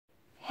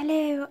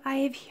Hello, I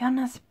have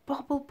HyunA's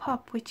Bubble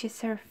Pop, which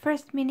is her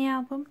first mini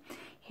album,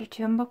 here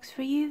to unbox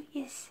for you.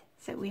 Yes,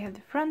 so we have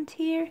the front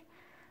here.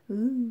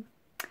 Ooh,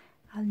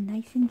 all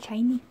nice and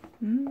shiny.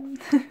 And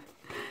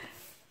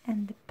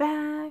the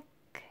back,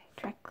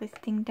 track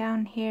listing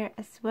down here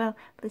as well,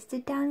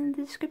 listed down in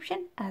the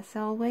description, as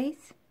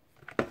always.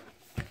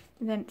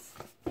 Then,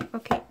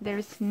 okay,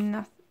 there's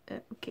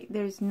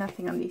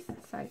nothing on this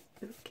side.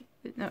 Okay,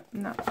 no,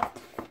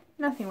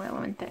 nothing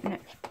relevant there, no.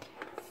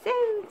 So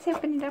let's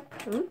open it up.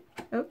 Ooh,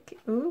 okay.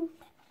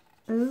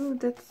 Ooh,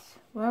 that's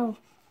wow.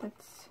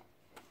 That's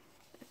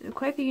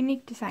quite a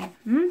unique design.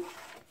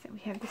 So we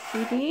have the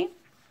CD.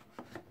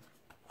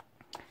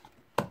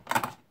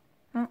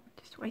 Oh,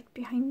 just right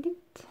behind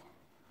it.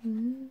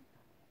 Ooh.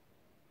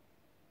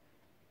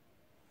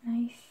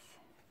 Nice.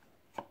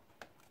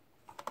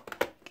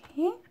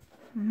 Okay.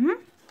 And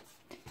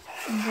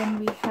then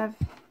we have.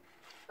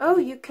 Oh,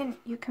 you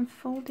can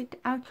fold it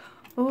out.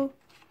 Oh,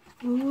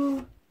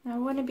 ooh. Now I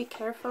want to be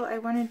careful. I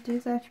want to do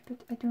that, but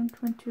I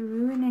don't want to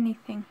ruin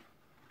anything.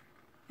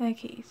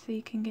 Okay, so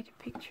you can get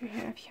a picture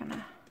here of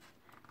HyunA.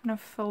 I'm gonna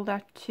fold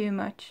out too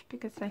much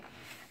because I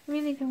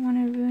really don't want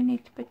to ruin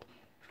it. But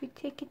if you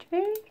take it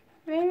very,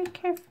 very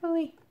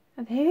carefully.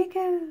 Oh, there we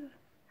go.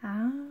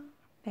 Ah,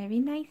 very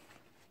nice.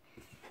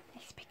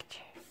 Nice picture.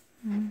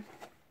 And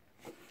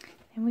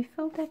we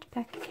fold that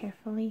back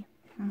carefully.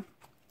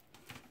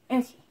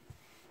 Okay,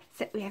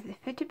 so we have the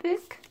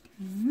Photobook.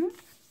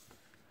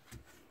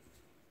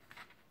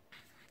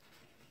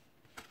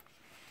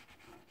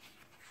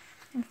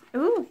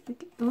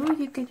 Ooh,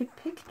 you get a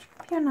picture,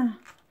 HyunA.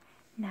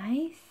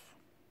 Nice.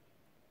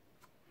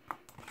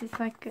 This is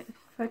like a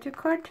photo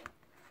card.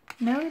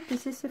 No,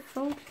 this is a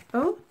fold.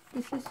 Oh,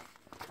 this is.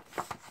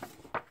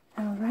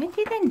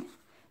 Alrighty then.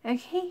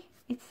 Okay,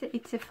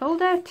 it's a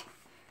fold out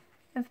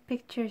of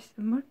pictures.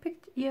 More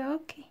pictures. Yeah,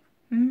 okay.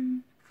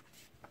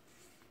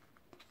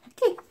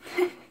 Okay.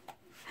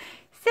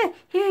 So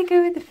here I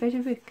go with the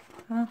photo book.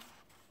 Oh.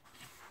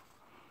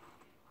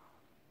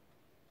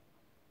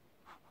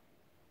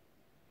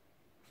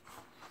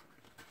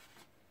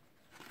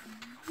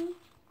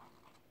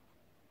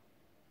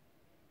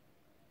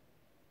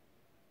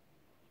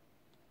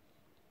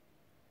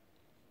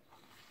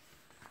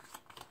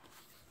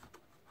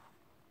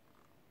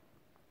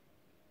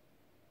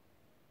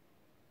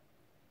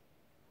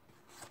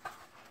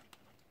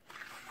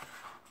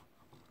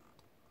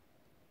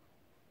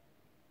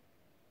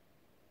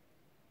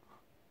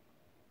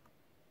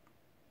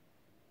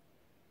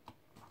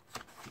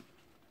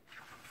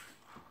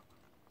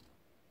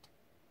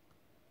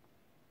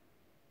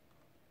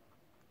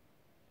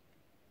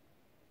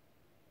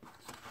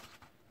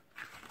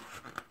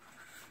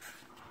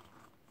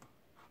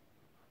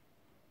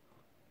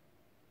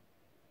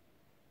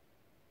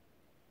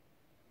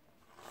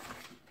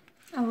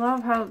 I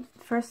love how it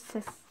first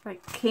says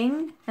like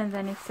king and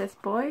then it says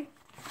boy.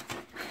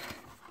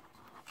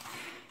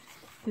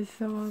 It's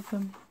so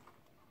awesome.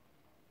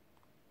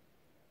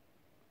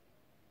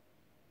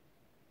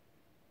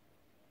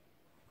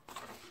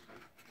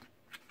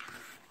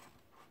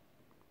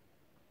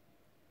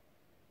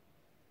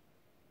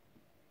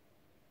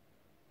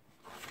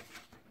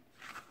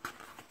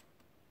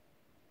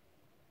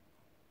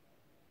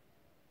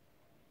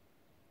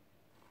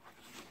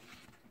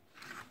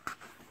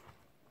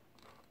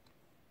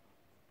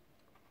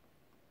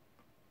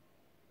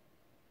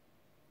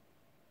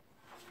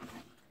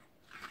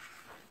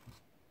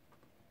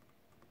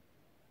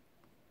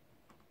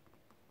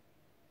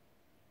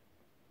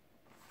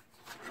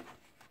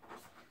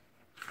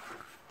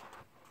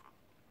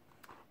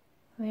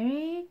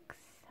 Lyrics.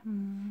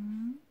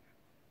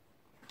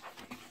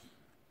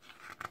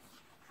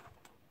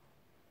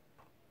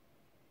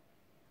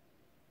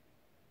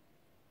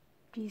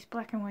 These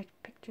black and white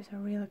pictures are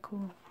really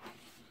cool.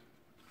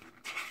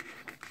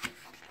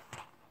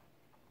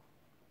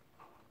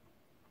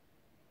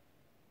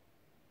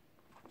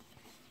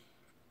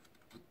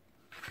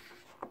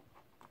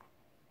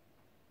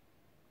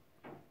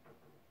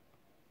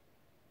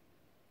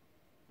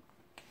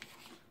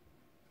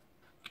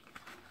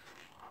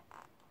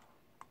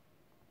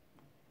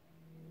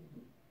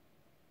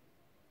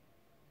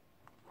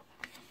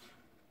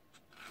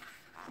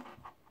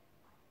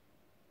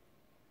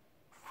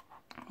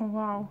 Oh,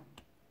 wow,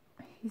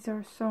 these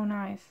are so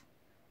nice.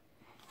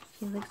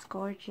 He looks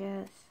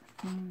gorgeous.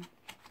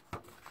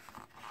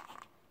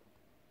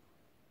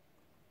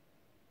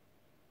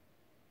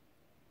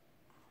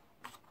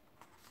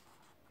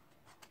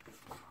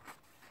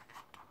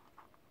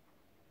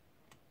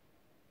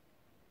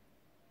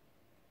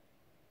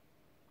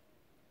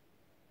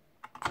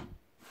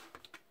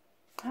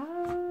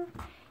 Ah,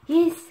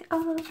 yes,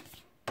 oh,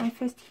 my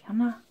first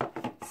HyunA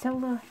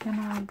solo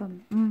HyunA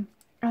album.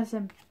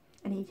 Awesome.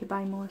 I need to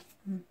buy more.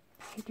 Yes,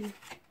 I do.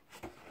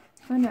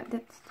 Oh no,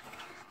 that's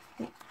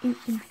in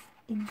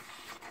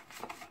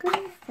good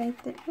inside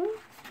the. Oh,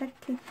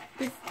 okay.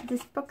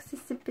 This box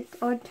is a bit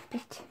odd,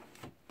 but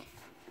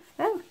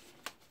well,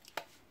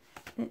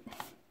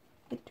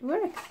 it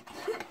works.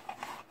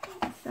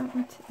 So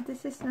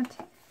this is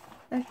not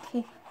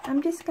okay.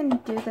 I'm just gonna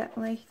do that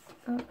later.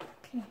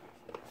 Okay.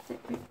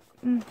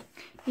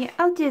 Yeah,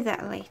 I'll do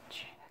that later.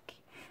 Okay.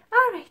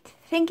 Alright,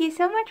 thank you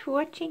so much for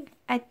watching.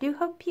 I do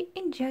hope you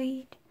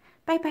enjoyed.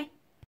 Bye bye.